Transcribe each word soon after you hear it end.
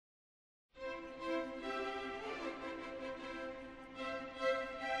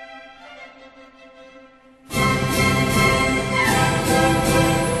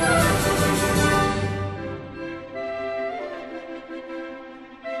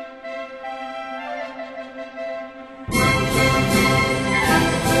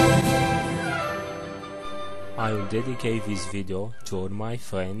I will dedicate this video to all my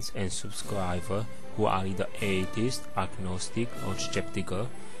friends and subscribers who are either atheist, agnostic or skeptical,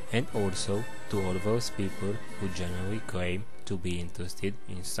 and also to all those people who generally claim to be interested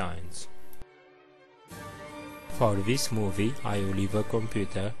in science. For this movie, I will leave a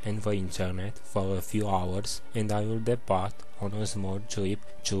computer and the internet for a few hours, and I will depart on a small trip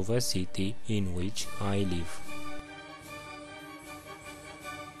to the city in which I live.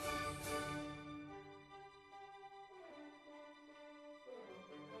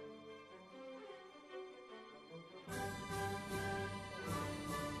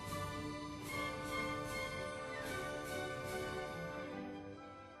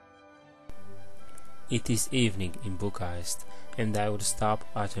 It is evening in Bucharest, and I will stop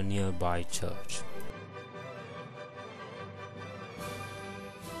at a nearby church.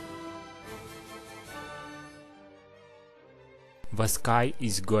 The sky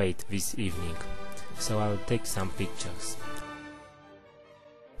is great this evening, so I will take some pictures.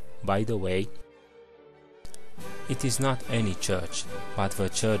 By the way, it is not any church, but the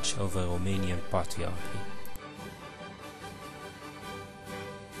church of the Romanian Patriarchy.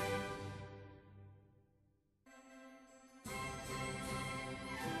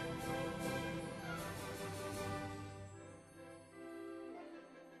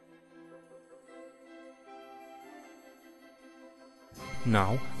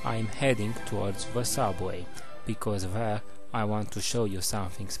 Now I am heading towards the subway, because there I want to show you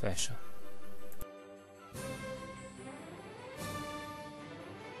something special.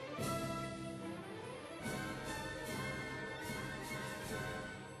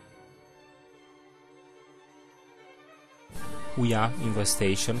 We are in the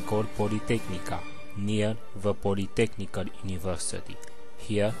station called Politehnica, near the Polytechnical University.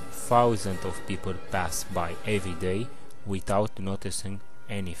 Here thousands of people pass by every day without noticing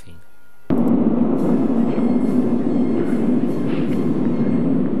anything.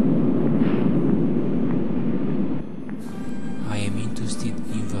 I am interested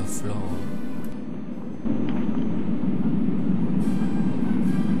in the floor.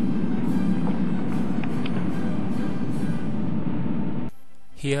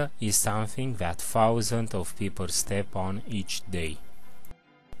 Here is something that thousands of people step on each day.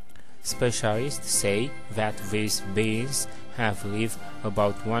 Specialists say that these beings have lived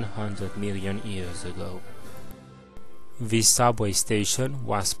about 100 million years ago. This subway station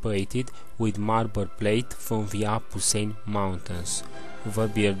was plated with marble plate from the Apuseni Mountains. The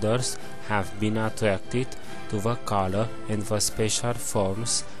builders have been attracted to the color and the special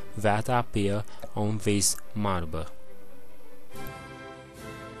forms that appear on this marble.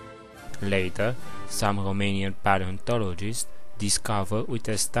 Later, some Romanian paleontologists discover with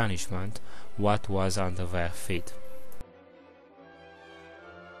astonishment what was under their feet.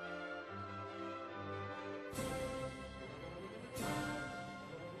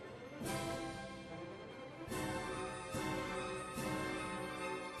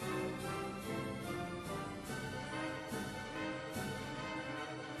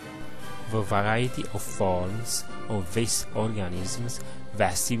 The variety of forms of these organisms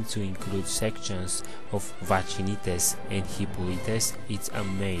that seem to include sections of Vaccinites and Hippurites is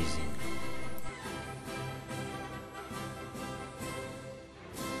amazing.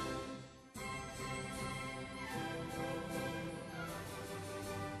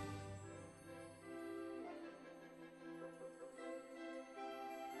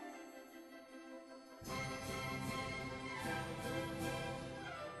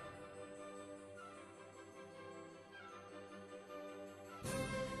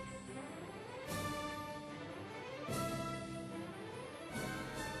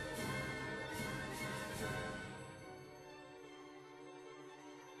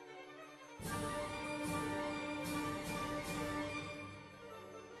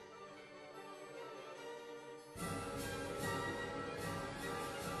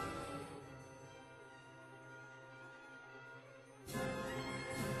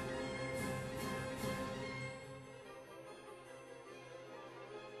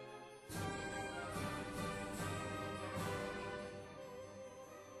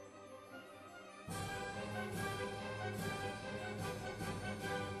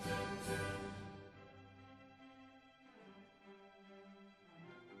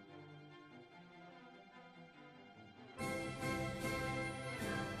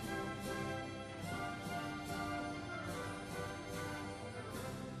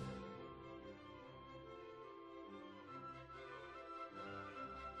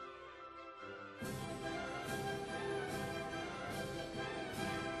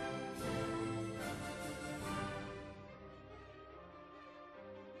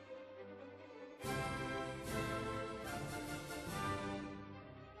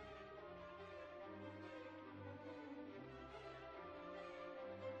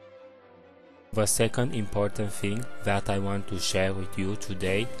 The second important thing that I want to share with you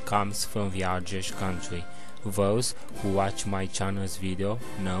today comes from the Argeș country. Those who watch my channel's video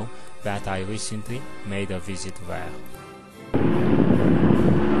know that I recently made a visit there.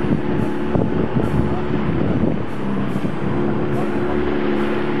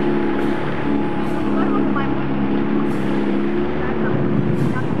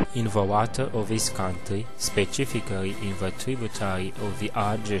 In the water of this country, specifically in the tributary of the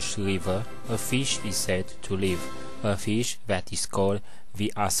Argeș river, a fish is said to live, a fish that is called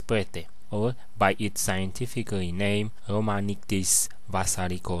the Aspretele, or by its scientific name Romanichthys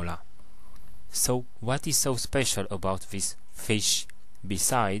valsanicola. So what is so special about this fish,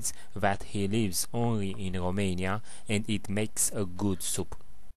 besides that he lives only in Romania and it makes a good soup?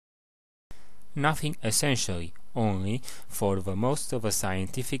 Nothing essentially, only for the most of the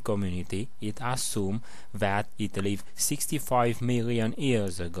scientific community it assumes that it lived 65 million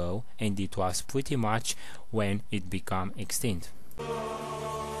years ago, and it was pretty much when it became extinct.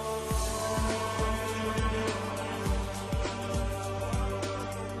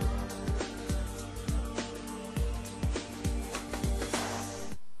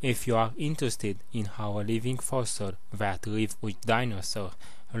 If you are interested in how a living fossil that lived with dinosaurs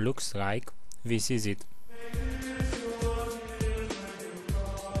looks like, this is it.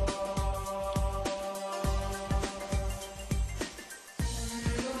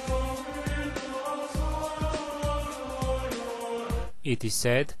 It is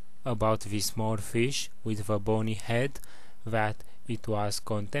said about this small fish with the bony head that it was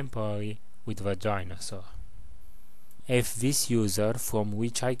contemporary with the dinosaur. If this user from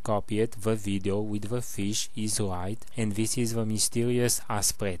which I copied the video with the fish is right, and this is the mysterious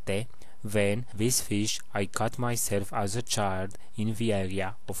Aspretele, then this fish I caught myself as a child in the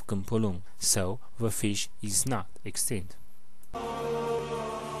area of Câmpulung, so the fish is not extinct.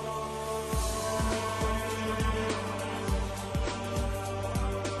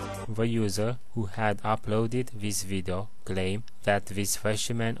 The user who had uploaded this video claimed that this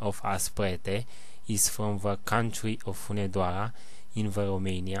specimen of Aspretele is from the country of Hunedoara in the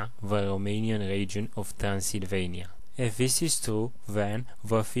Romanian region of Transylvania. If this is true, then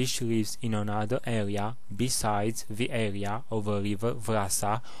the fish lives in another area besides the area of the river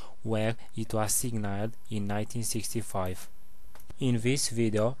Vrasa where it was signaled in 1965. In this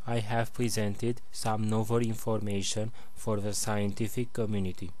video I have presented some novel information for the scientific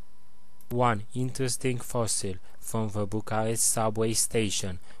community. One interesting fossil from the Bucharest subway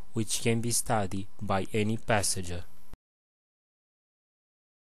station which can be studied by any passenger.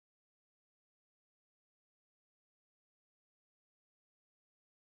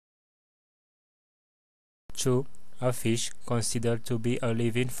 2. A fish considered to be a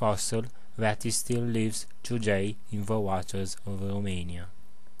living fossil that still lives today in the waters of Romania.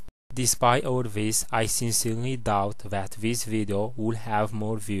 Despite all this, I sincerely doubt that this video will have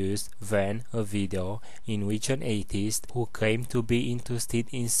more views than a video in which an atheist who claims to be interested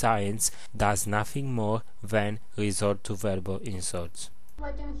in science does nothing more than resort to verbal insults.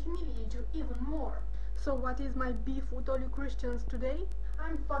 I can humiliate you even more. So what is my beef with all you Christians today?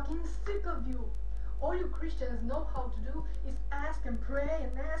 I'm fucking sick of you. All you Christians know how to do is ask and pray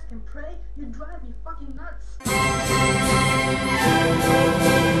and ask and pray. You drive me fucking nuts.